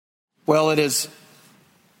Well, it is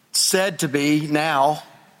said to be now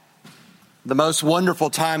the most wonderful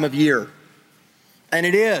time of year. And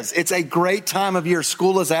it is. It's a great time of year.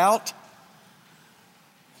 School is out.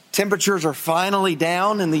 Temperatures are finally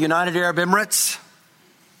down in the United Arab Emirates.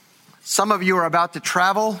 Some of you are about to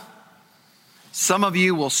travel. Some of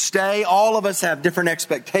you will stay. All of us have different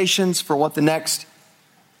expectations for what the next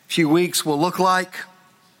few weeks will look like.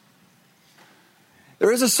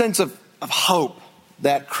 There is a sense of hope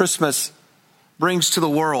that Christmas brings to the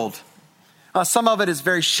world. Some of it is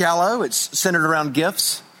very shallow. It's centered around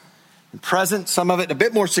gifts and presents. Some of it a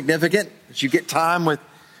bit more significant as you get time with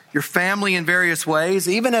your family in various ways.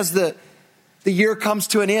 Even as the year comes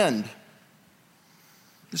to an end,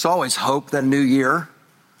 there's always hope that a new year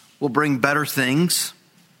will bring better things.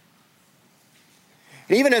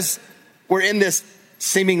 And even as we're in this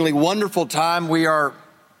seemingly wonderful time, we are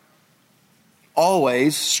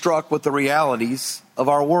always struck with the realities of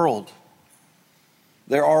our world.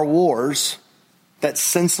 There are wars that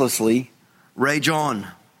senselessly rage on.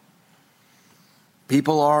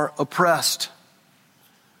 People are oppressed.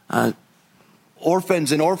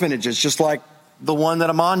 Orphans and orphanages, just like the one that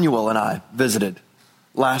Emmanuel and I visited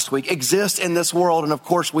last week, exist in this world. And of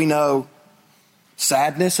course, we know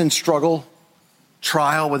sadness and struggle,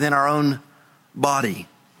 trial within our own body.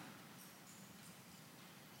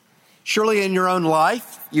 Surely in your own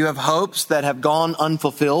life, you have hopes that have gone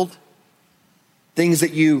unfulfilled, things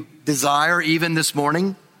that you desire even this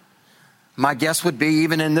morning. My guess would be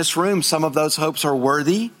even in this room, some of those hopes are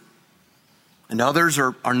worthy and others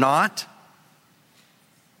are not.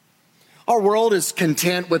 Our world is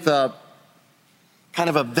content with a kind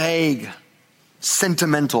of a vague,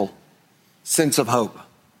 sentimental sense of hope.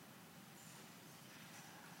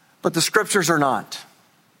 But the scriptures are not.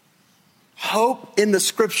 Hope in the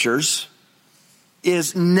scriptures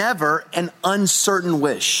is never an uncertain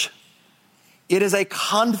wish. It is a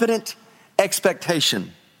confident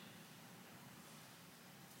expectation.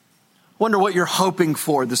 Wonder what you're hoping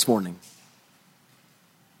for this morning.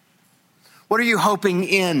 What are you hoping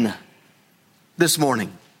in this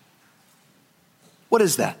morning? What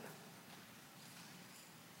is that?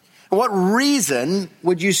 And what reason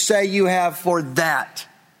would you say you have for that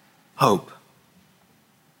hope?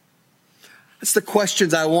 That's the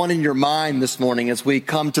questions I want in your mind this morning as we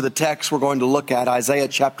come to the text we're going to look at, Isaiah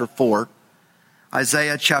chapter 4.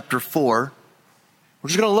 Isaiah chapter 4. We're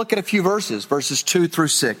just going to look at a few verses 2 through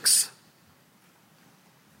 6.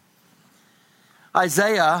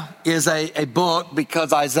 Isaiah is a book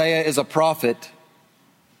because Isaiah is a prophet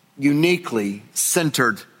uniquely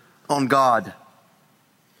centered on God.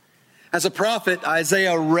 As a prophet,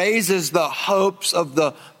 Isaiah raises the hopes of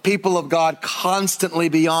the people of God constantly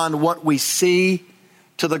beyond what we see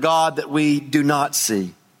to the God that we do not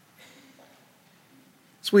see.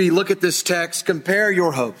 As we look at this text, compare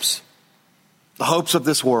your hopes, the hopes of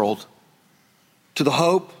this world, to the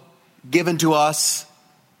hope given to us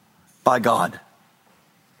by God.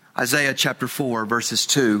 Isaiah chapter 4, verses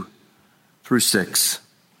 2 through 6.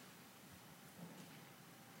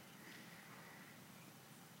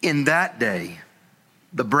 In that day,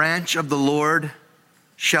 the branch of the Lord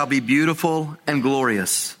shall be beautiful and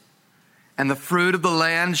glorious, and the fruit of the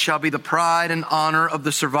land shall be the pride and honor of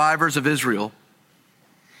the survivors of Israel.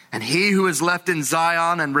 And he who is left in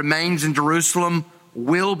Zion and remains in Jerusalem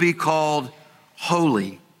will be called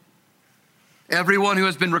holy. Everyone who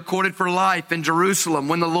has been recorded for life in Jerusalem,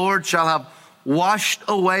 when the Lord shall have washed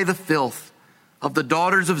away the filth of the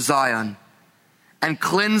daughters of Zion, and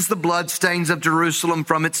cleanse the bloodstains of Jerusalem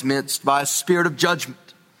from its midst by a spirit of judgment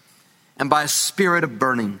and by a spirit of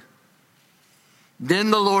burning.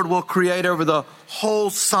 Then the Lord will create over the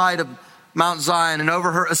whole side of Mount Zion and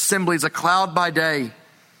over her assemblies a cloud by day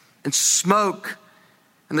and smoke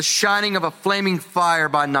and the shining of a flaming fire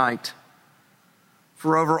by night.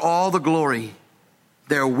 For over all the glory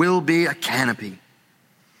there will be a canopy.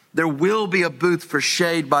 There will be a booth for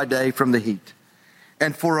shade by day from the heat,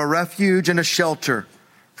 and for a refuge and a shelter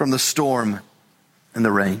from the storm and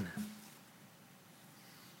the rain.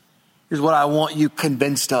 Here's what I want you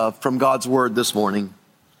convinced of from God's word this morning.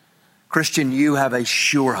 Christian, you have a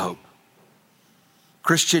sure hope.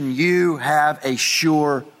 Christian, you have a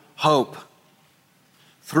sure hope.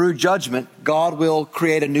 Through judgment, God will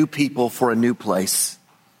create a new people for a new place.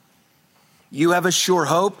 You have a sure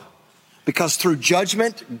hope because through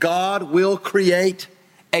judgment, God will create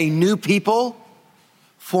a new people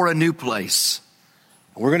for a new place.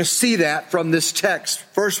 We're going to see that from this text.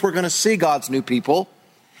 First, we're going to see God's new people.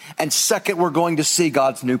 And second, we're going to see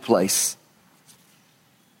God's new place.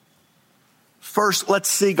 First, let's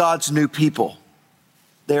see God's new people.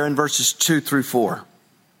 There in verses 2 through 4.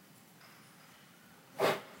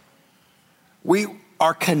 We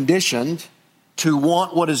are conditioned to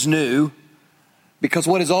want what is new because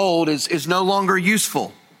what is old is no longer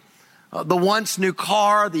useful. The once new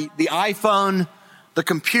car, the iPhone, the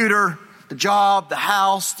computer, the job, the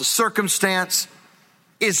house, the circumstance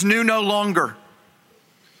is new no longer.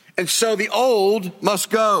 And so the old must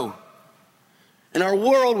go. In our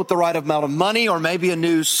world, with the right amount of money or maybe a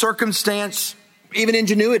new circumstance, even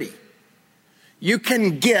ingenuity, you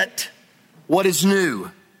can get what is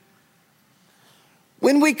new.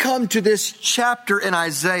 When we come to this chapter in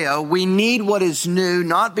Isaiah, we need what is new,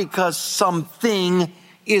 not because something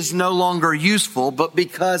is no longer useful, but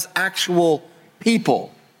because actual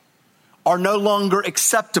people are no longer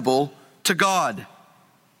acceptable to God.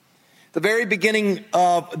 The very beginning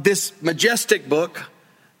of this majestic book,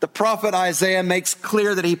 the prophet Isaiah makes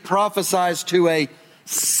clear that he prophesies to a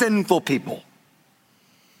sinful people,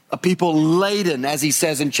 a people laden, as he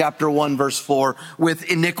says in chapter 1, verse 4, with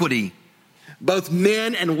iniquity. Both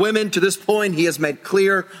men and women to this point, he has made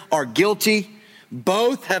clear, are guilty.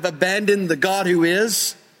 Both have abandoned the God who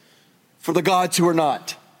is for the gods who are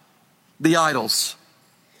not, the idols.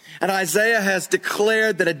 And Isaiah has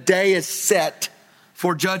declared that a day is set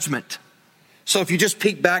for judgment. So if you just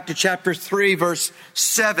peek back to chapter 3, verse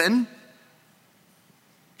 7,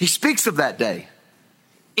 he speaks of that day.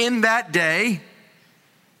 In that day,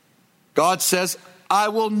 God says, I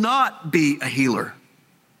will not be a healer.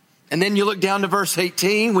 And then you look down to verse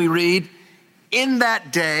 18, we read, in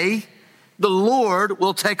that day, the Lord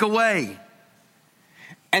will take away.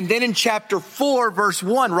 And then in chapter 4, verse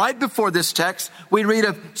 1, right before this text, we read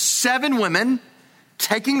of 7 women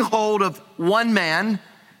taking hold of one man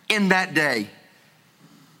in that day.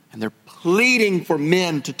 And they're pleading for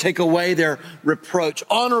men to take away their reproach.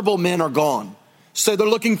 Honorable men are gone. So they're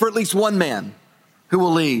looking for at least one man who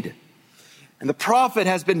will lead. And the prophet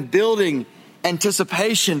has been building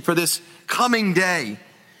anticipation for this coming day.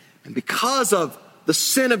 And because of the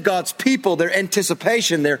sin of God's people, their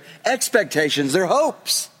anticipation, their expectations, their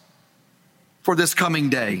hopes for this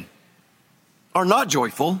coming day are not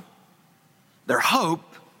joyful. Their hope,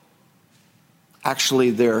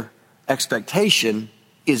 actually their expectation,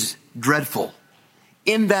 is dreadful.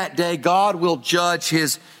 In that day, God will judge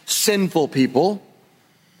his sinful people.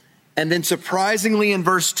 And then surprisingly in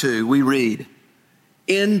verse 2, we read,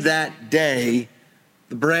 in that day,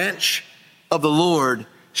 the branch of the Lord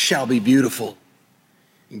shall be beautiful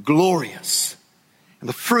and glorious, and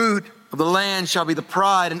the fruit of the land shall be the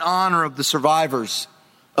pride and honor of the survivors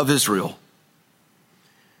of Israel.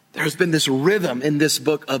 There's been this rhythm in this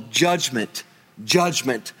book of judgment,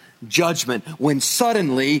 judgment, judgment, when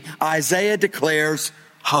suddenly Isaiah declares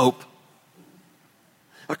hope.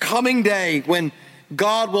 A coming day when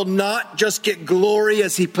God will not just get glory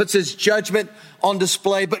as he puts his judgment on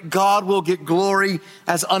display, but God will get glory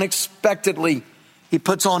as unexpectedly he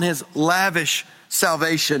puts on his lavish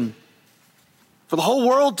salvation for the whole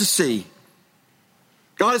world to see.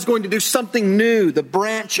 God is going to do something new, the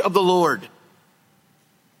branch of the Lord.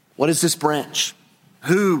 What is this branch?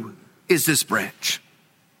 Who is this branch?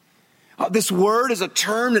 This word is a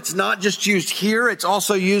term that's not just used here, it's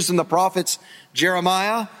also used in the prophets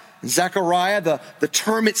Jeremiah, Zechariah. The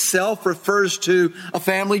term itself refers to a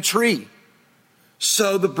family tree.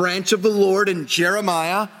 So the branch of the Lord in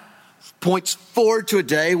Jeremiah points forward to a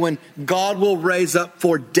day when God will raise up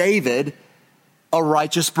for David a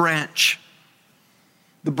righteous branch.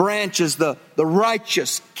 The branch is the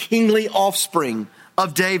righteous, kingly offspring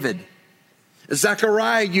of David.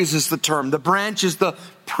 Zechariah uses the term. The branch is the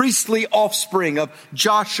priestly offspring of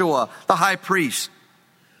Joshua, the high priest.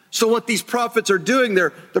 So what these prophets are doing,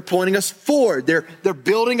 they're pointing us forward. They're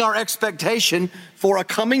building our expectation for a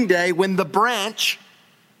coming day when the branch,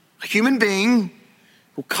 a human being,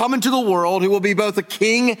 will come into the world who will be both a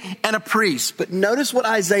king and a priest. But notice what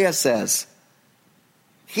Isaiah says.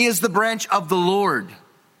 He is the branch of the Lord.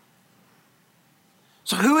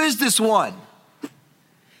 So who is this one?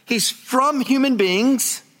 He's from human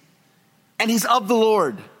beings and he's of the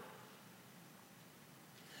Lord.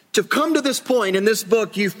 To come to this point in this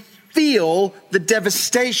book, you feel the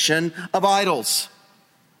devastation of idols.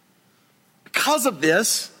 Because of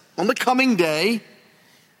this, on the coming day,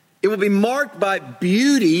 it will be marked by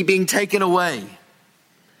beauty being taken away.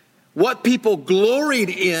 What people gloried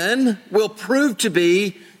in will prove to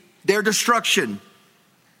be their destruction.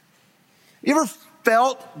 You ever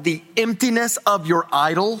felt the emptiness of your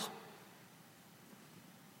idol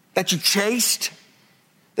that you chased,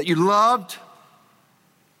 that you loved?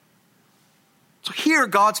 So here,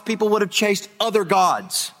 God's people would have chased other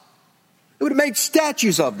gods. They would have made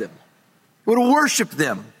statues of them. They would have worshiped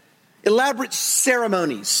them. Elaborate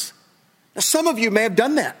ceremonies. Now, some of you may have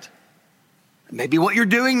done that. Maybe what you're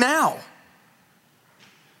doing now.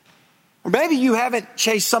 Or maybe you haven't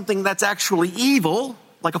chased something that's actually evil,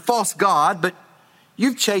 like a false god, but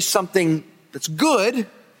you've chased something that's good,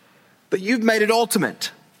 but you've made it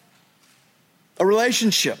ultimate. A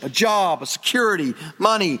relationship, a job, a security,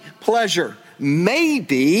 money, pleasure.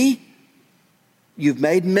 Maybe you've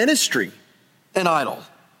made ministry an idol.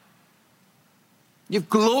 You've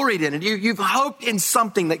gloried in it. You've hoped in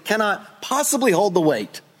something that cannot possibly hold the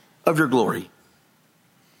weight of your glory.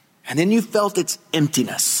 And then you felt its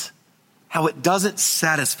emptiness, how it doesn't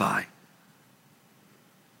satisfy.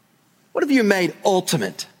 What have you made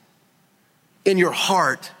ultimate in your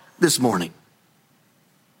heart this morning?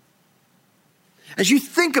 As you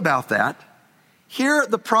think about that, hear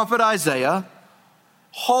the prophet Isaiah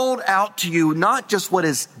hold out to you not just what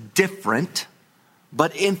is different,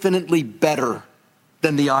 but infinitely better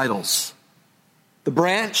than the idols. The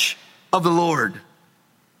branch of the Lord.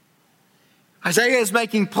 Isaiah is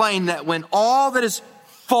making plain that when all that is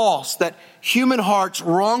false, that human hearts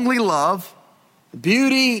wrongly love, the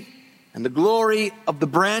beauty and the glory of the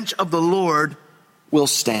branch of the Lord will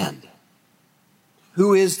stand.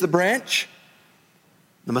 Who is the branch?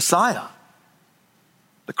 The Messiah,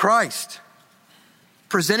 the Christ.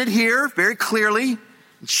 Presented here very clearly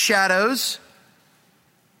in shadows,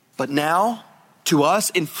 but now to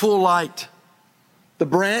us in full light. The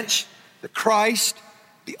branch, the Christ,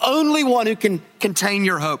 the only one who can contain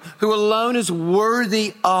your hope, who alone is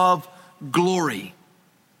worthy of glory.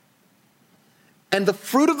 And the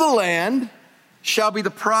fruit of the land shall be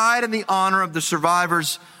the pride and the honor of the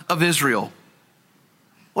survivors of Israel.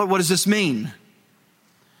 What does this mean?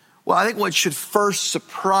 Well, I think what should first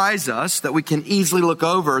surprise us that we can easily look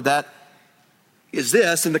over that is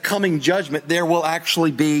this: in the coming judgment, there will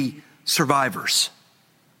actually be survivors.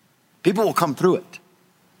 People will come through it.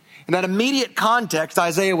 In that immediate context,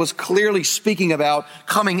 Isaiah was clearly speaking about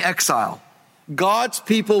coming exile. God's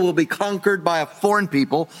people will be conquered by a foreign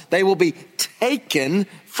people. They will be taken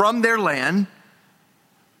from their land.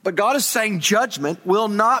 But God is saying judgment will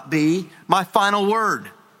not be my final word.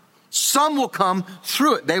 Some will come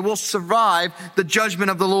through it. They will survive the judgment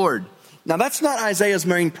of the Lord. Now, that's not Isaiah's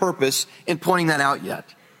main purpose in pointing that out yet.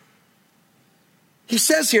 He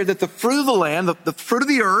says here that the fruit of the land, the fruit of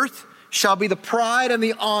the earth, shall be the pride and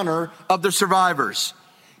the honor of the survivors.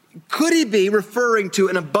 Could he be referring to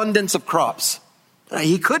an abundance of crops?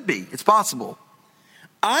 He could be. It's possible.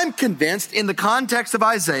 I'm convinced in the context of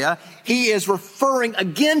Isaiah, he is referring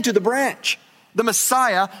again to the branch, the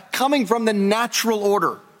Messiah coming from the natural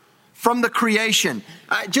order, from the creation.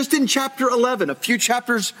 Just in chapter 11, a few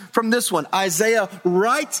chapters from this one, Isaiah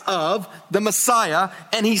writes of the Messiah,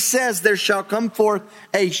 and he says, there shall come forth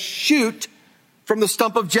a shoot from the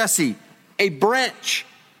stump of Jesse, a branch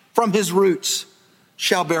from his roots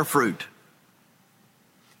shall bear fruit.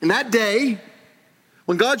 In that day,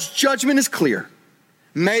 when God's judgment is clear,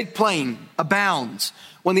 made plain, abounds,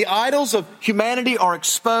 when the idols of humanity are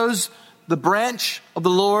exposed, the branch of the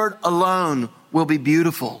Lord alone will be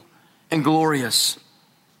beautiful and glorious.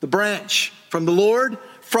 The branch from the Lord,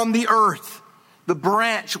 from the earth. The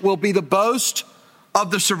branch will be the boast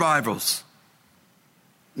of the survivors,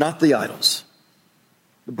 not the idols.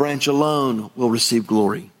 The branch alone will receive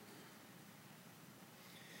glory.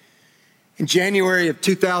 In January of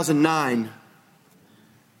 2009,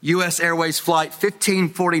 U.S. Airways Flight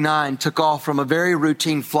 1549 took off from a very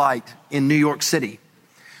routine flight in New York City.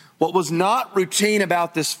 What was not routine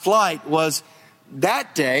about this flight was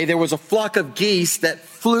that day there was a flock of geese that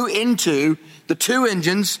flew into the two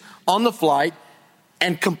engines on the flight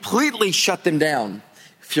and completely shut them down.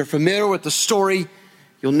 If you're familiar with the story,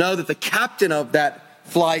 you'll know that the captain of that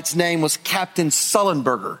flight's name was Captain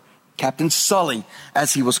Sullenberger, Captain Sully,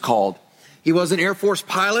 as he was called. He was an Air Force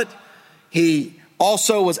pilot. He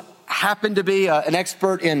also happened to be an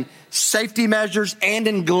expert in safety measures and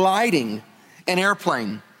in gliding an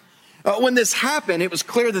airplane. When this happened, it was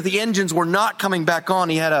clear that the engines were not coming back on.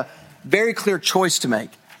 He had a very clear choice to make.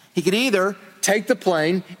 He could either take the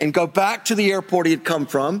plane and go back to the airport he had come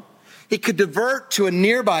from. He could divert to a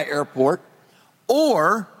nearby airport,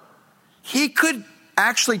 or he could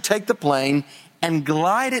actually take the plane and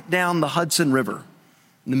glide it down the Hudson River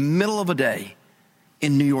in the middle of a day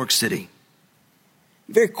in New York City.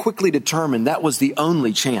 He very quickly determined that was the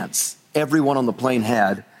only chance everyone on the plane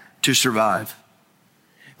had to survive.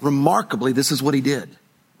 Remarkably, this is what he did.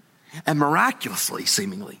 And miraculously,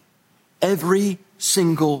 seemingly, every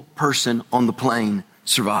single person on the plane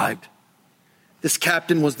survived. This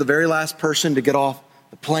captain was the very last person to get off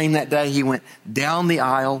the plane that day. He went down the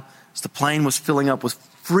aisle as the plane was filling up with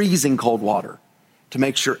freezing cold water to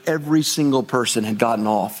make sure every single person had gotten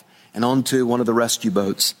off and onto one of the rescue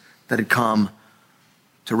boats that had come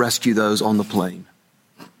to rescue those on the plane.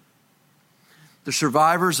 The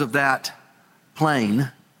survivors of that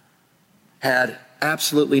plane had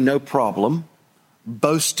absolutely no problem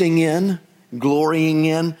boasting in, glorying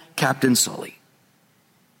in Captain Sully.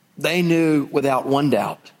 They knew without one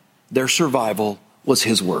doubt their survival was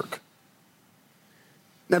his work.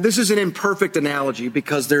 Now, this is an imperfect analogy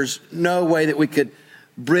because there's no way that we could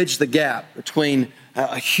bridge the gap between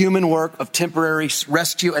a human work of temporary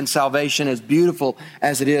rescue and salvation, as beautiful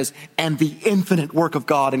as it is, and the infinite work of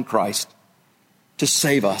God in Christ to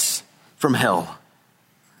save us from hell.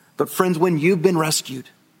 But friends, when you've been rescued,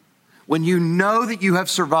 when you know that you have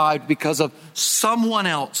survived because of someone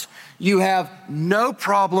else, you have no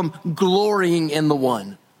problem glorying in the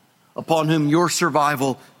one upon whom your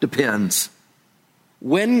survival depends.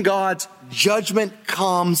 When God's judgment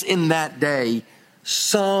comes in that day,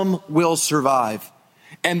 some will survive.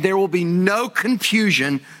 And there will be no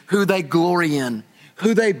confusion who they glory in,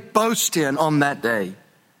 who they boast in on that day.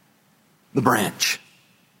 The branch.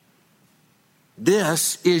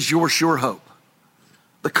 This is your sure hope,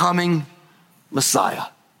 the coming Messiah.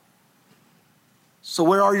 So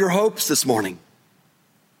where are your hopes this morning?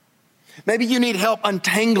 Maybe you need help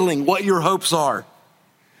untangling what your hopes are.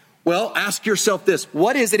 Well, ask yourself this.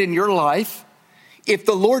 What is it in your life, if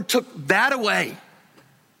the Lord took that away,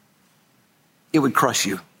 it would crush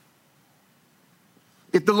you?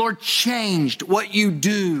 If the Lord changed what you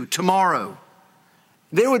do tomorrow,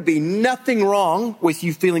 there would be nothing wrong with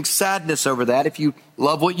you feeling sadness over that if you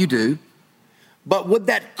love what you do. But would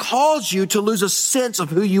that cause you to lose a sense of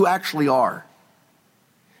who you actually are?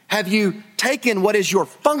 Have you taken what is your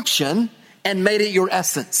function and made it your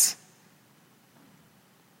essence?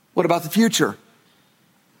 What about the future?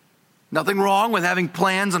 Nothing wrong with having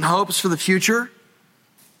plans and hopes for the future.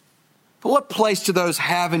 But what place do those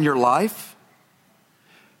have in your life?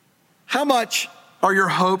 How much are your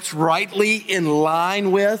hopes rightly in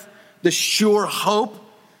line with the sure hope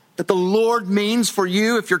that the Lord means for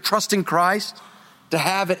you if you're trusting Christ to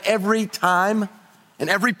have at every time and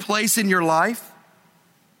every place in your life?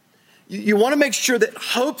 You want to make sure that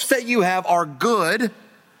hopes that you have are good,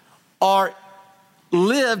 are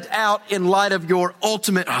lived out in light of your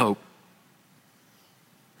ultimate hope.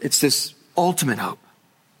 It's this ultimate hope.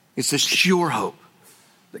 It's this sure hope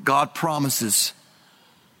that God promises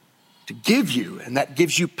to give you, and that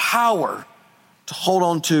gives you power to hold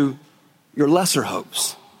on to your lesser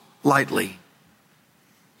hopes lightly.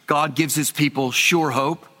 God gives his people sure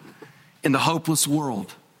hope in the hopeless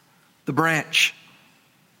world, the branch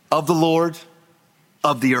of the Lord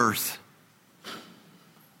of the earth.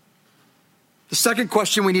 The second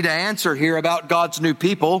question we need to answer here about God's new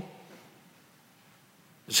people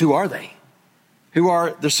is, who are they? Who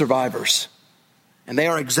are the survivors? And they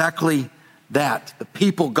are exactly that, the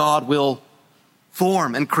people God will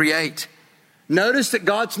form and create. Notice that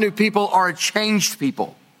God's new people are a changed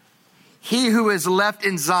people. He who is left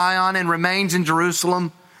in Zion and remains in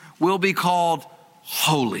Jerusalem will be called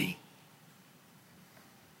holy.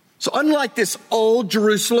 So unlike this old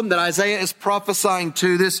Jerusalem that Isaiah is prophesying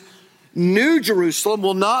to, this new Jerusalem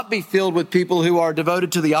will not be filled with people who are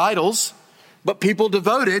devoted to the idols, but people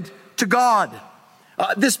devoted to God.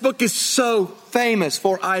 This book is so famous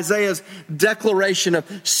for Isaiah's declaration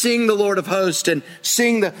of seeing the Lord of hosts and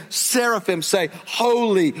seeing the seraphim say,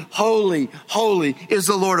 holy, holy, holy is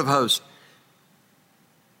the Lord of hosts.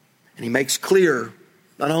 And he makes clear,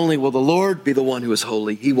 not only will the Lord be the one who is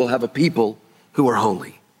holy, he will have a people who are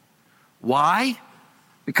holy. Why?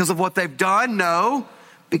 Because of what they've done? No,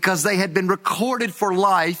 because they had been recorded for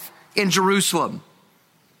life in Jerusalem.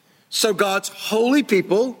 So God's holy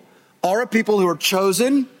people are a people who are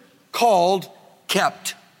chosen, called,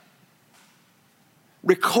 kept,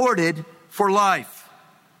 recorded for life.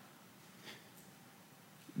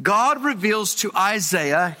 God reveals to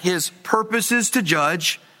Isaiah his purposes to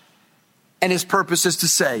judge and his purposes to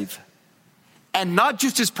save. And not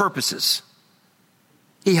just his purposes.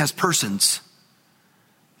 He has persons.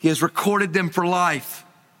 He has recorded them for life.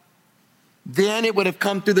 Then it would have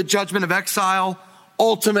come through the judgment of exile,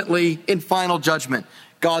 ultimately in final judgment.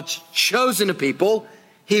 God's chosen a people.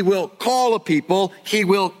 He will call a people. He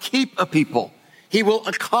will keep a people. He will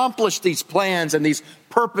accomplish these plans and these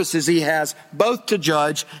purposes he has, both to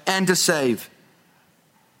judge and to save.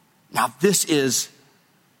 Now, this is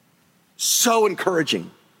so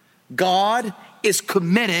encouraging. God is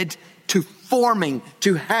committed to forming,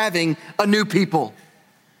 to having a new people,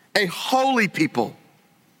 a holy people.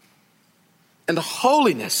 And the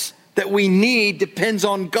holiness that we need depends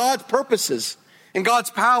on God's purposes and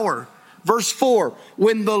God's power, Verse 4,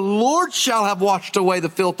 when the Lord shall have washed away the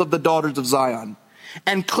filth of the daughters of Zion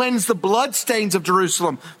and cleansed the bloodstains of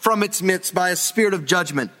Jerusalem from its midst by a spirit of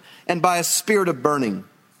judgment and by a spirit of burning.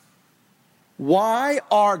 Why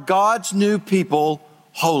are God's new people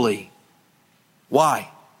holy?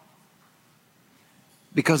 Why?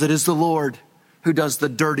 Because it is the Lord who does the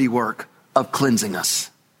dirty work of cleansing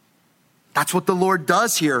us. That's what the Lord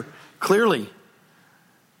does here, clearly.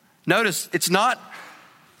 Notice, it's not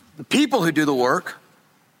the people who do the work.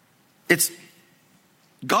 It's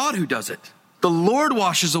God who does it. The Lord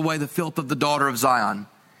washes away the filth of the daughter of Zion.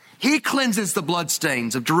 He cleanses the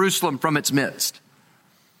bloodstains of Jerusalem from its midst.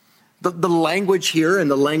 The language here and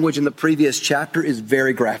the language in the previous chapter is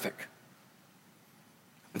very graphic.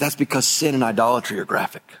 But that's because sin and idolatry are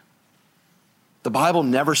graphic. The Bible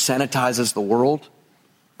never sanitizes the world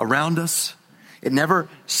around us. It never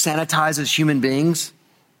sanitizes human beings.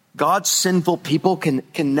 God's sinful people can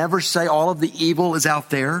never say all of the evil is out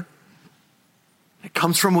there. It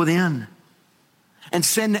comes from within. And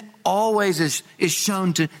sin always is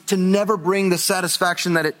shown to never bring the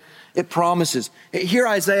satisfaction that it promises. Here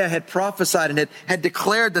Isaiah had prophesied and had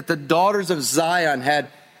declared that the daughters of Zion had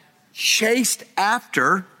chased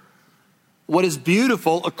after what is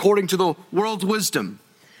beautiful according to the world's wisdom.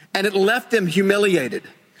 And it left them humiliated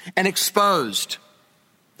and exposed.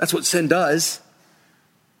 That's what sin does.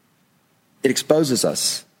 It exposes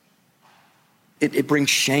us. It brings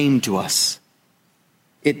shame to us.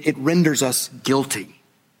 It renders us guilty.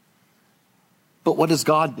 But what does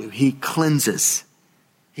God do? He cleanses.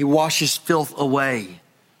 He washes filth away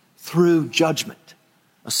through judgment,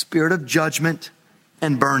 a spirit of judgment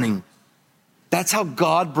and burning. That's how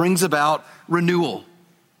God brings about renewal.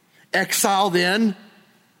 Exile then,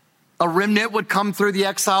 a remnant would come through the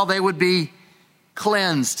exile. They would be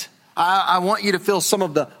cleansed. I want you to feel some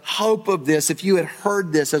of the hope of this if you had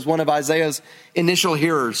heard this as one of Isaiah's initial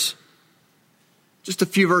hearers. Just a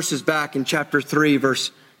few verses back in chapter 3,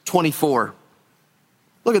 verse 24.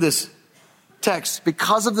 Look at this text.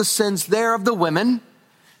 Because of the sins there of the women,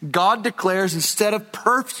 God declares instead of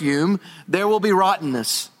perfume, there will be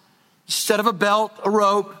rottenness. Instead of a belt, a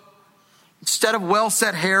rope. Instead of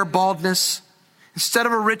well-set hair, baldness. Instead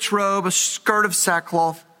of a rich robe, a skirt of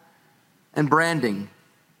sackcloth. And branding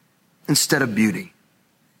instead of beauty.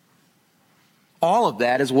 All of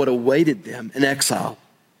that is what awaited them in exile.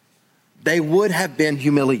 They would have been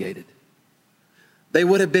humiliated. They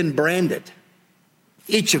would have been branded.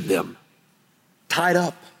 Each of them tied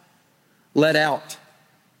up, let out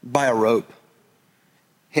by a rope,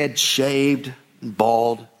 head shaved and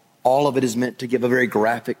bald. All of it is meant to give a very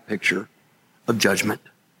graphic picture of judgment.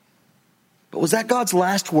 But was that God's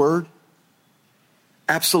last word?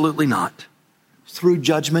 Absolutely not. Through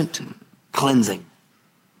judgment, cleansing,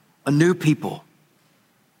 a new people.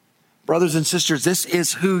 Brothers and sisters, this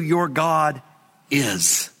is who your God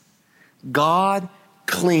is. God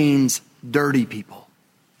cleans dirty people,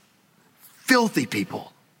 filthy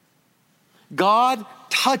people. God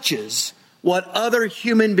touches what other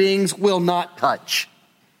human beings will not touch.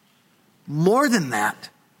 More than that,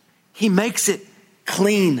 He makes it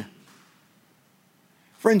clean.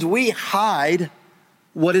 Friends, we hide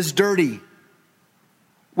what is dirty.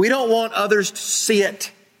 We don't want others to see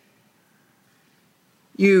it.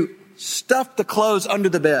 You stuff the clothes under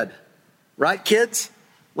the bed, right, kids?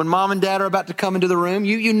 When mom and dad are about to come into the room,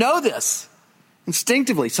 you know this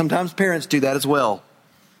instinctively. Sometimes parents do that as well.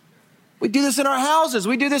 We do this in our houses.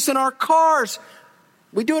 We do this in our cars.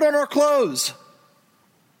 We do it on our clothes.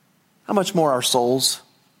 How much more our souls?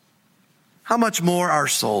 How much more our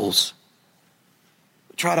souls?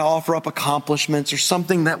 We try to offer up accomplishments or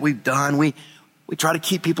something that we've done. We try to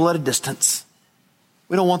keep people at a distance.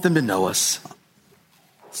 We don't want them to know us.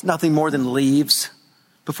 It's nothing more than leaves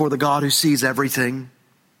before the God who sees everything.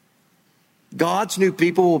 God's new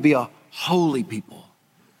people will be a holy people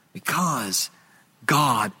because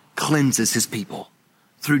God cleanses His people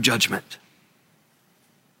through judgment.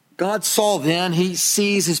 God saw then, He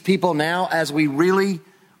sees His people now as we really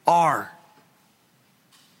are.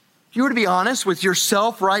 If you were to be honest with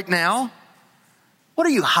yourself right now, what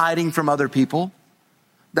are you hiding from other people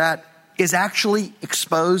that is actually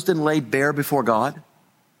exposed and laid bare before God?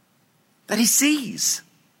 That He sees.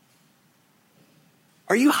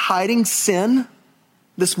 Are you hiding sin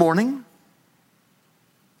this morning?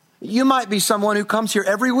 You might be someone who comes here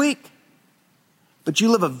every week, but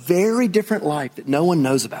you live a very different life that no one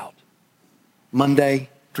knows about. Monday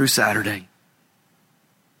through Saturday.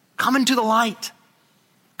 Come into the light.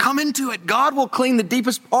 Come into it. God will clean the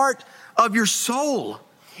deepest part of your soul.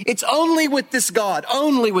 It's only with this God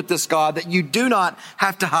that you do not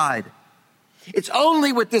have to hide. It's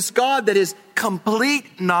only with this God that his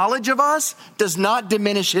complete knowledge of us does not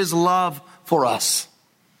diminish his love for us.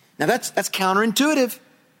 Now that's counterintuitive.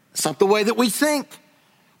 It's not the way that we think.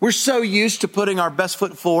 We're so used to putting our best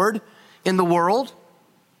foot forward in the world.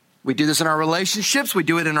 We do this in our relationships. We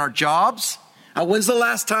do it in our jobs. When's the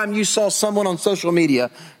last time you saw someone on social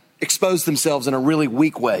media expose themselves in a really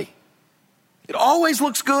weak way? It always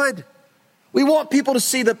looks good. We want people to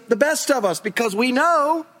see the best of us because we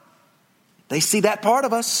know they see that part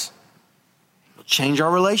of us. It'll change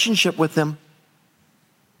our relationship with them,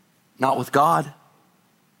 not with God.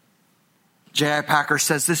 J.I. Packer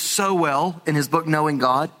says this so well in his book, Knowing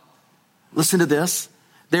God. Listen to this.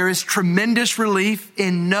 There is tremendous relief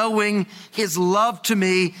in knowing his love to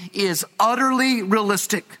me is utterly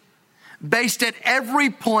realistic, based at every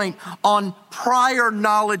point on prior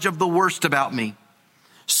knowledge of the worst about me,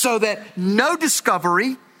 so that no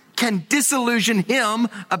discovery can disillusion him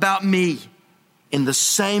about me. In the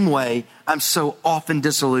same way, I'm so often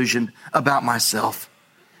disillusioned about myself.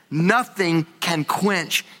 Nothing can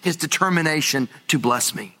quench his determination to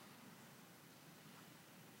bless me.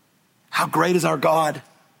 How great is our God?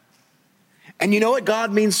 And you know what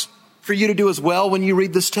God means for you to do as well when you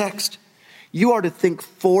read this text? You are to think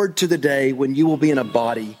forward to the day when you will be in a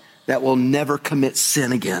body that will never commit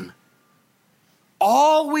sin again.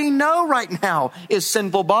 All we know right now is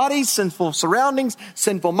sinful bodies, sinful surroundings,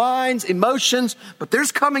 sinful minds, emotions. But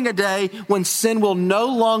there's coming a day when sin will no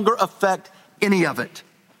longer affect any of it.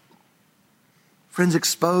 Friends,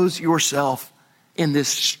 expose yourself in this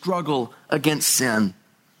struggle against sin,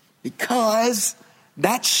 because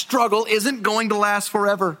that struggle isn't going to last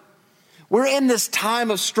forever. We're in this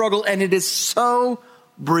time of struggle, and it is so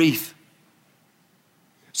brief.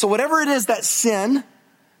 So whatever it is, that sin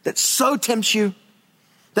that so tempts you,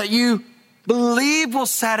 that you believe will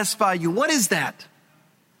satisfy you, what is that?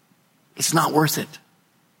 It's not worth it.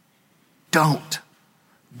 Don't.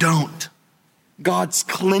 God's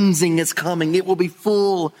cleansing is coming. It will be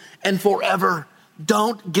full and forever.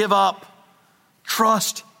 Don't give up.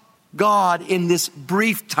 Trust God in this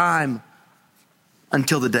brief time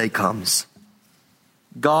until the day comes.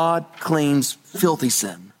 God cleans filthy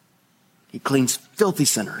sin. He cleans filthy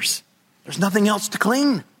sinners. There's nothing else to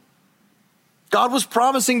clean. God was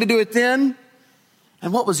promising to do it then.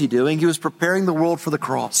 And what was he doing? He was preparing the world for the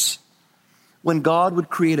cross, when God would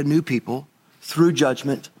create a new people through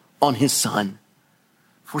judgment on his son.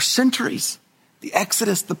 For centuries, the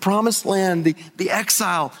Exodus, the promised land, the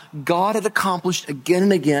exile, God had accomplished again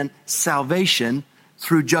and again salvation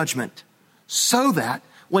through judgment, so that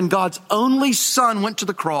when God's only son went to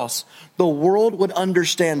the cross, the world would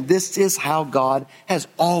understand this is how God has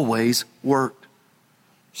always worked.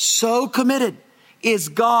 So committed is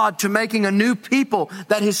God to making a new people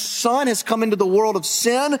that his son has come into the world of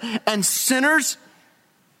sin and sinners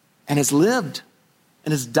and has lived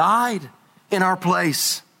and has died in our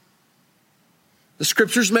place. The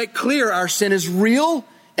scriptures make clear our sin is real,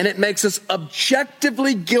 and it makes us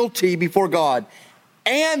objectively guilty before God,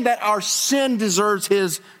 and that our sin deserves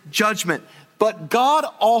his judgment. But God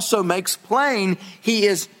also makes plain he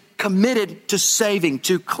is committed to saving,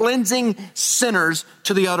 to cleansing sinners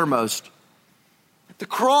to the uttermost. At the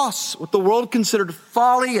cross, what the world considered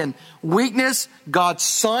folly and weakness, God's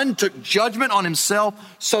son took judgment on himself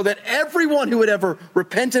so that everyone who would ever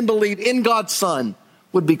repent and believe in God's son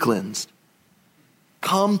would be cleansed.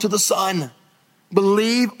 Come to the Son.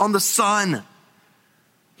 Believe on the Son.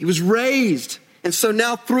 He was raised. And so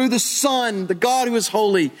now through the Son, the God who is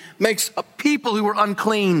holy makes a people who are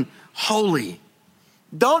unclean holy.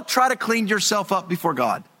 Don't try to clean yourself up before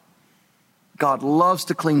God. God loves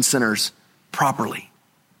to clean sinners properly,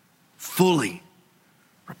 fully.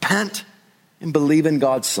 Repent and believe in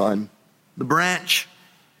God's Son, the branch,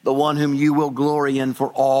 the one whom you will glory in for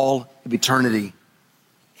all of eternity.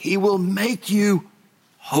 He will make you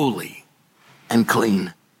holy and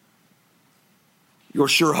clean. Your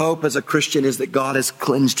sure hope as a Christian is that God has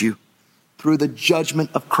cleansed you through the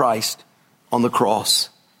judgment of Christ on the cross.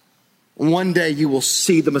 One day you will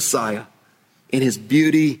see the Messiah in his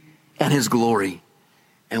beauty and his glory.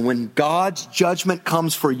 And when God's judgment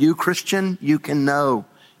comes for you, Christian, you can know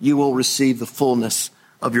you will receive the fullness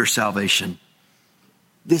of your salvation.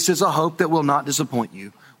 This is a hope that will not disappoint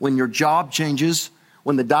you. When your job changes,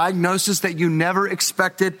 when the diagnosis that you never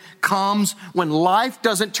expected comes, when life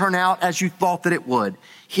doesn't turn out as you thought that it would,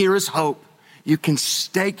 here is hope. You can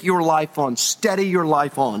stake your life on, steady your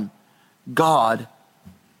life on. God,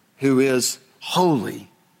 who is holy,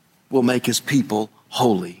 will make his people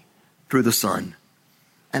holy through the Son.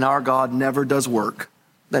 And our God never does work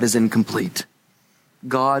that is incomplete.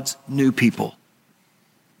 God's new people,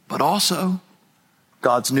 but also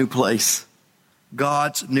God's new place.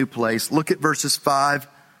 God's new place. Look at verses 5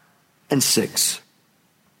 and 6.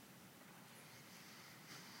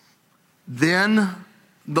 Then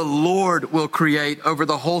the Lord will create over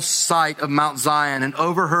the whole site of Mount Zion and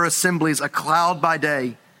over her assemblies a cloud by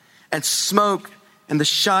day and smoke and the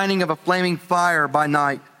shining of a flaming fire by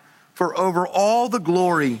night. For over all the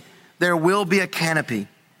glory there will be a canopy.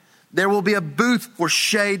 There will be a booth for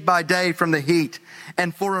shade by day from the heat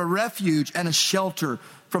and for a refuge and a shelter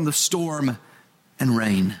from the storm and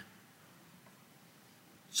rain.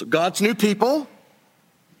 So God's new people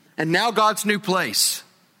and now God's new place.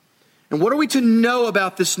 And what are we to know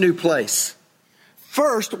about this new place?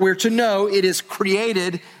 First, we're to know it is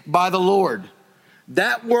created by the Lord.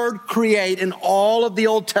 That word create in all of the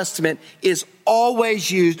Old Testament is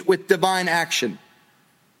always used with divine action.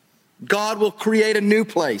 God will create a new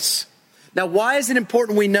place. Now, why is it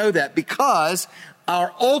important we know that? Because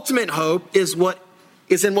our ultimate hope is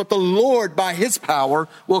in what the Lord, by his power,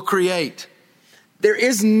 will create. There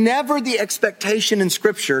is never the expectation in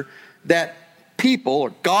Scripture that people, or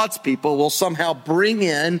God's people, will somehow bring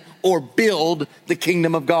in or build the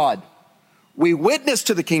kingdom of God. We witness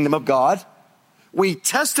to the kingdom of God. We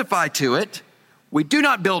testify to it. We do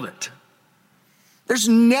not build it. There's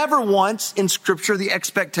never once in Scripture the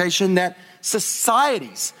expectation that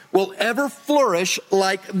societies will ever flourish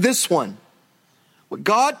like this one. What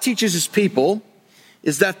God teaches his people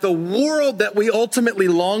is that the world that we ultimately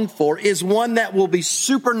long for is one that will be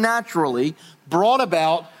supernaturally brought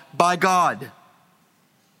about by God.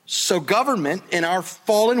 So government in our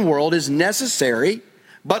fallen world is necessary,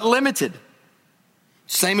 but limited.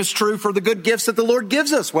 Same is true for the good gifts that the Lord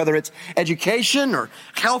gives us, whether it's education or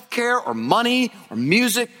healthcare or money or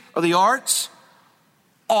music or the arts.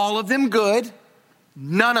 All of them good.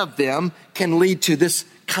 None of them can lead to this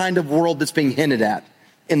kind of world that's being hinted at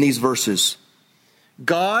in these verses.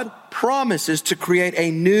 God promises to create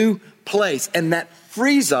a new place, and that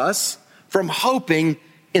frees us from hoping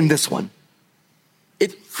in this one.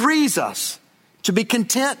 It frees us to be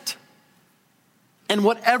content in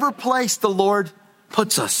whatever place the Lord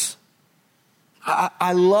puts us.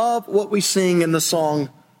 I love what we sing in the song,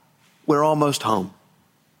 We're Almost Home.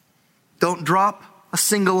 Don't drop a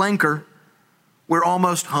single anchor. We're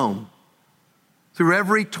almost home. Through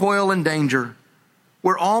every toil and danger,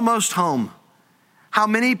 we're almost home. How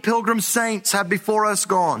many pilgrim saints have before us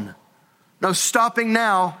gone? No stopping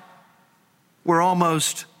now. We're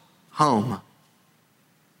almost home.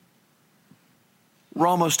 We're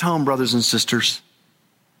almost home, brothers and sisters.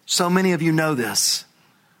 So many of you know this,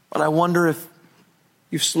 but I wonder if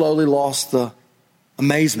you've slowly lost the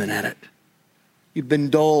amazement at it. You've been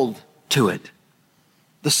dulled to it.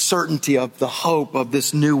 The certainty of the hope of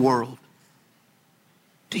this new world.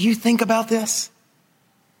 Do you think about this?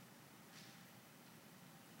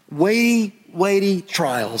 Weighty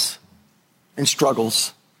trials and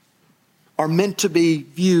struggles are meant to be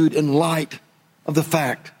viewed in light of the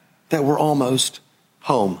fact that we're almost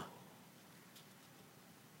home.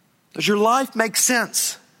 Does your life make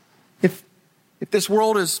sense if this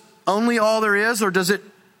world is only all there is, or does it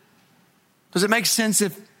make sense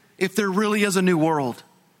if there really is a new world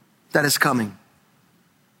that is coming?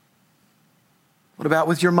 What about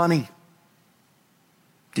with your money?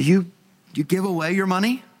 Do you give away your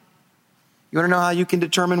money? You want to know how you can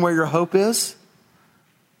determine where your hope is?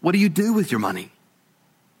 What do you do with your money?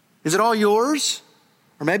 Is it all yours?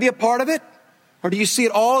 Or maybe a part of it? Or do you see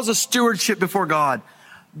it all as a stewardship before God?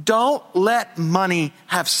 Don't let money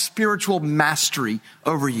have spiritual mastery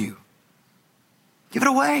over you. Give it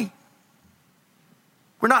away.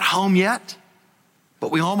 We're not home yet,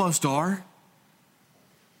 but we almost are.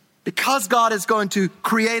 Because God is going to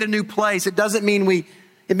create a new place, it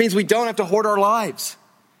means we don't have to hoard our lives.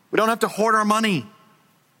 We don't have to hoard our money.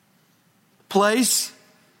 Place,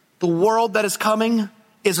 the world that is coming,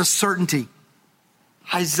 is a certainty.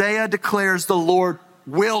 Isaiah declares the Lord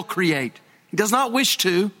will create. He does not wish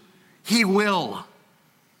to, he will.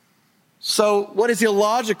 So what is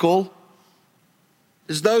illogical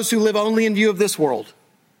is those who live only in view of this world,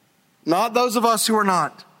 not those of us who are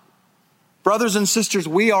not. Brothers and sisters,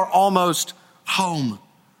 we are almost home.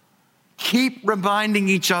 Keep reminding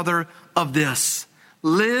each other of this.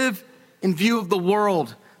 Live in view of the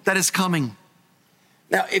world that is coming.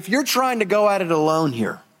 Now, if you're trying to go at it alone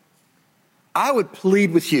here, I would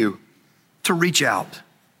plead with you to reach out.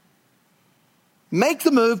 Make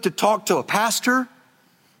the move to talk to a pastor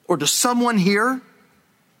or to someone here.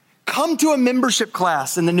 Come to a membership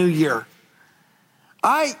class in the new year.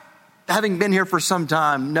 I, having been here for some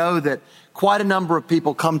time, know that quite a number of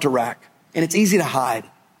people come to RAC, and it's easy to hide.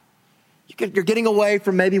 You're getting away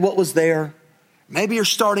from maybe what was there. Maybe you're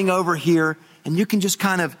starting over here and you can just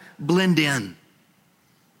kind of blend in.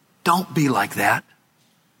 Don't be like that.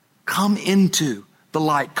 Come into the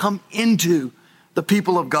light. Come into the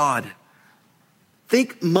people of God.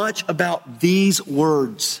 Think much about these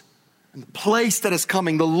words and the place that is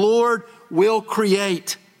coming. The Lord will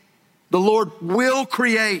create. The Lord will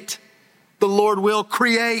create. The Lord will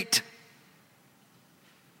create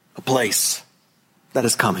a place that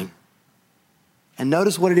is coming. And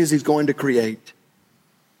notice what it is he's going to create.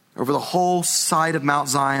 Over the whole site of Mount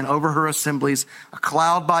Zion, over her assemblies, a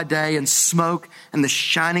cloud by day and smoke and the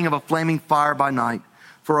shining of a flaming fire by night.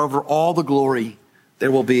 For over all the glory,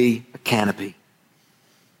 there will be a canopy.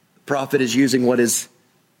 The prophet is using what is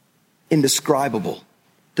indescribable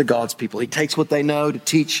to God's people. He takes what they know to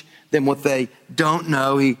teach them what they don't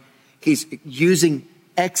know. He's using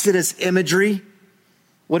Exodus imagery.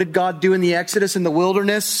 What did God do in the Exodus in the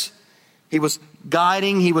wilderness? He was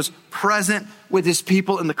guiding, he was present with his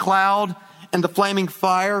people in the cloud and the flaming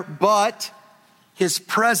fire, but his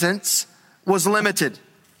presence was limited.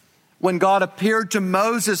 When God appeared to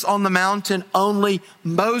Moses on the mountain, only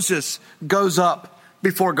Moses goes up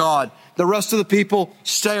before God. The rest of the people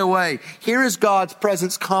stay away. Here is God's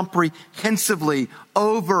presence comprehensively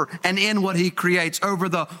over and in what he creates, over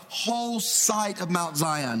the whole site of Mount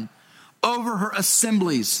Zion, over her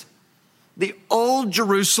assemblies. The old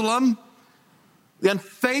Jerusalem, the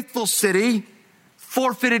unfaithful city,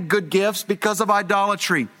 forfeited good gifts because of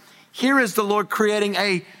idolatry. Here is the Lord creating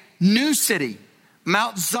a new city,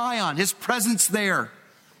 Mount Zion, his presence there.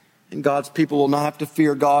 And God's people will not have to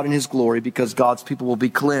fear God and his glory because God's people will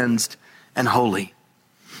be cleansed and holy.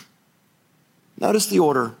 Notice the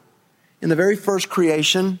order. In the very first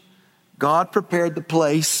creation, God prepared the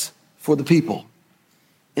place for the people.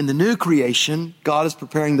 In the new creation, God is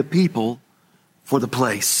preparing the people for the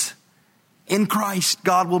place. In Christ,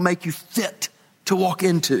 God will make you fit to walk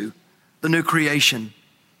into the new creation.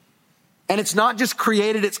 And it's not just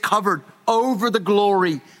created, it's covered. Over the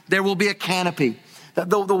glory, there will be a canopy.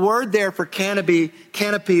 The word there for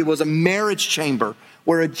canopy was a marriage chamber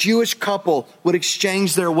where a Jewish couple would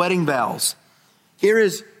exchange their wedding vows. Here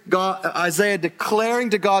is Isaiah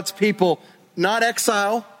declaring to God's people, not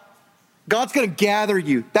exile. God's going to gather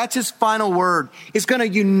you. That's his final word. He's going to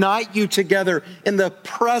unite you together in the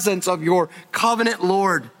presence of your covenant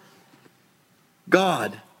Lord.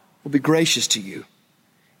 God will be gracious to you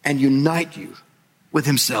and unite you with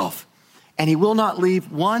himself. And he will not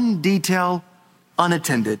leave one detail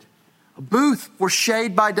unattended. A booth for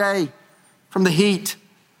shade by day from the heat.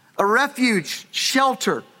 A refuge,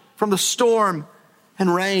 shelter from the storm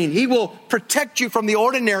and rain. He will protect you from the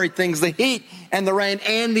ordinary things, the heat and the rain,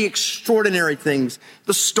 and the extraordinary things,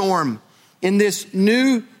 the storm. In this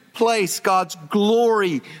new place, God's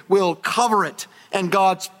glory will cover it, and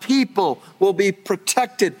God's people will be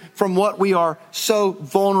protected from what we are so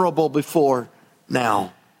vulnerable before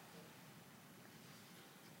now.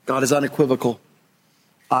 God is unequivocal.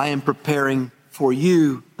 I am preparing for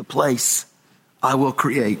you the place I will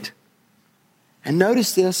create. And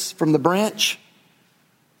notice this, from the branch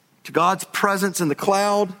to God's presence in the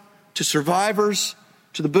cloud, to survivors,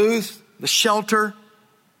 to the booth, the shelter,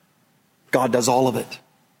 God does all of it.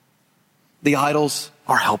 The idols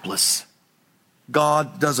are helpless.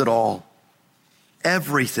 God does it all.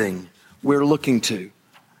 Everything we're looking to,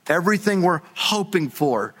 everything we're hoping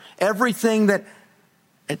for, everything that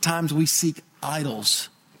at times we seek idols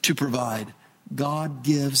to provide, God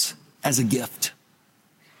gives as a gift.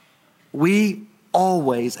 We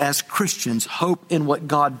always, as Christians, hope in what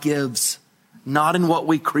God gives, not in what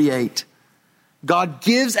we create. God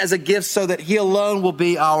gives as a gift so that he alone will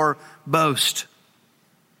be our boast.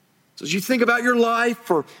 So as you think about your life,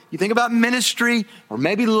 or you think about ministry, or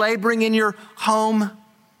maybe laboring in your home,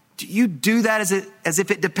 do you do that as if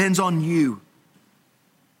it depends on you?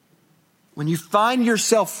 When you find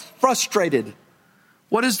yourself frustrated,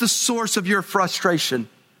 what is the source of your frustration?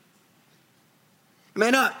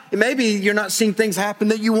 Maybe you're not seeing things happen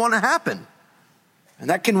that you want to happen. And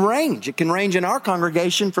that can range. It can range in our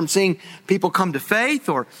congregation from seeing people come to faith,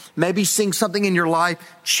 or maybe seeing something in your life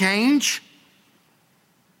change.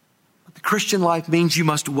 But the Christian life means you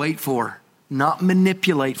must wait for, not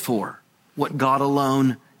manipulate for, what God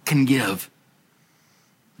alone can give.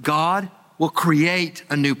 God will create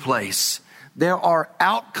a new place. There are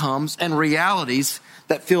outcomes and realities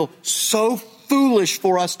that feel so foolish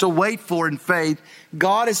for us to wait for in faith.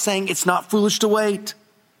 God is saying it's not foolish to wait.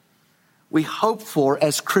 We hope for,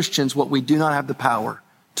 as Christians, what we do not have the power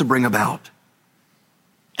to bring about.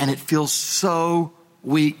 And it feels so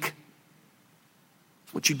weak.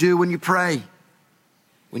 It's what you do when you pray,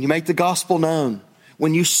 when you make the gospel known,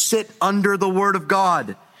 When you sit under the word of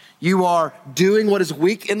God, you are doing what is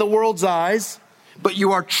weak in the world's eyes, but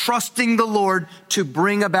you are trusting the Lord to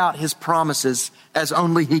bring about his promises as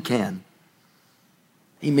only he can.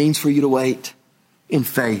 He means for you to wait in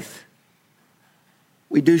faith.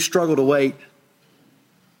 We do struggle to wait.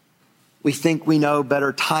 We think we know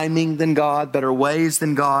better timing than God, better ways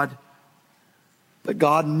than God. But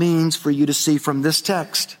God means for you to see from this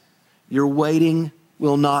text, your waiting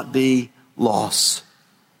will not be loss.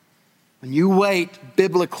 When you wait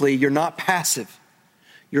biblically, you're not passive.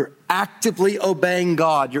 You're actively obeying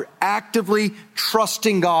God. You're actively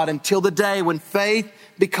trusting God until the day when faith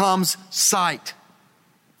becomes sight.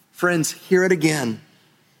 Friends, hear it again.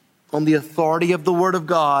 On the authority of the Word of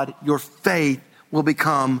God, your faith will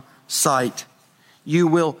become sight. You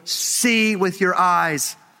will see with your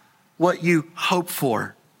eyes what you hope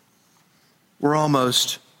for. We're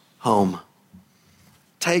almost home.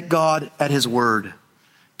 Take God at his word.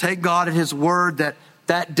 Take God at his word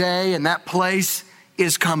that day and that place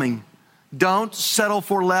is coming. Don't settle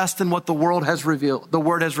for less than what the word has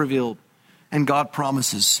revealed. And God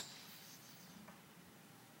promises.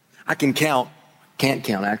 I can't count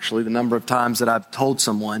actually, the number of times that I've told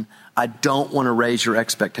someone, I don't want to raise your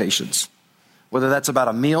expectations. Whether that's about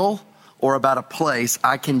a meal or about a place,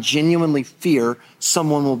 I can genuinely fear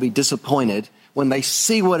someone will be disappointed when they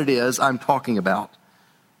see what it is I'm talking about.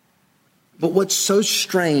 But what's so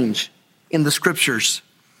strange in the scriptures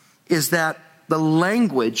is that the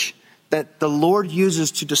language that the Lord uses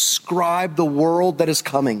to describe the world that is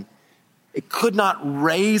coming, it could not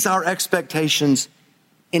raise our expectations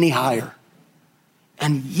any higher.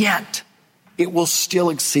 And yet, it will still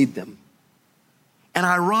exceed them. And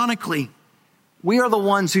ironically, we are the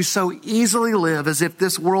ones who so easily live as if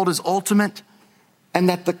this world is ultimate and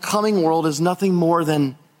that the coming world is nothing more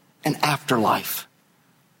than an afterlife.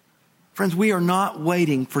 Friends, we are not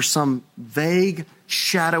waiting for some vague,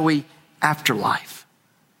 shadowy afterlife.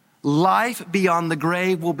 Life beyond the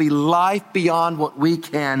grave will be life beyond what we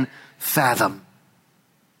can fathom.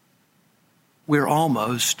 We're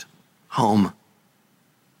almost home.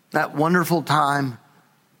 That wonderful time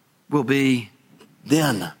will be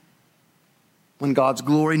then, when God's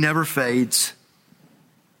glory never fades,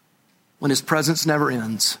 when his presence never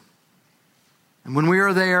ends. And when we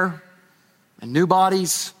are there, in new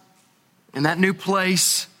bodies, in that new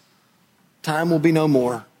place, time will be no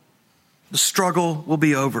more. The struggle will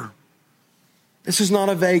be over. This is not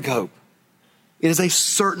a vague hope. It is a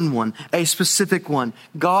certain one, a specific one.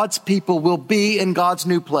 God's people will be in God's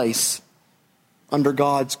new place under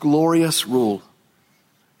God's glorious rule.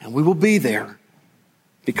 And we will be there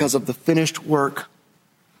because of the finished work,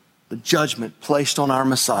 the judgment placed on our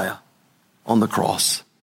Messiah on the cross.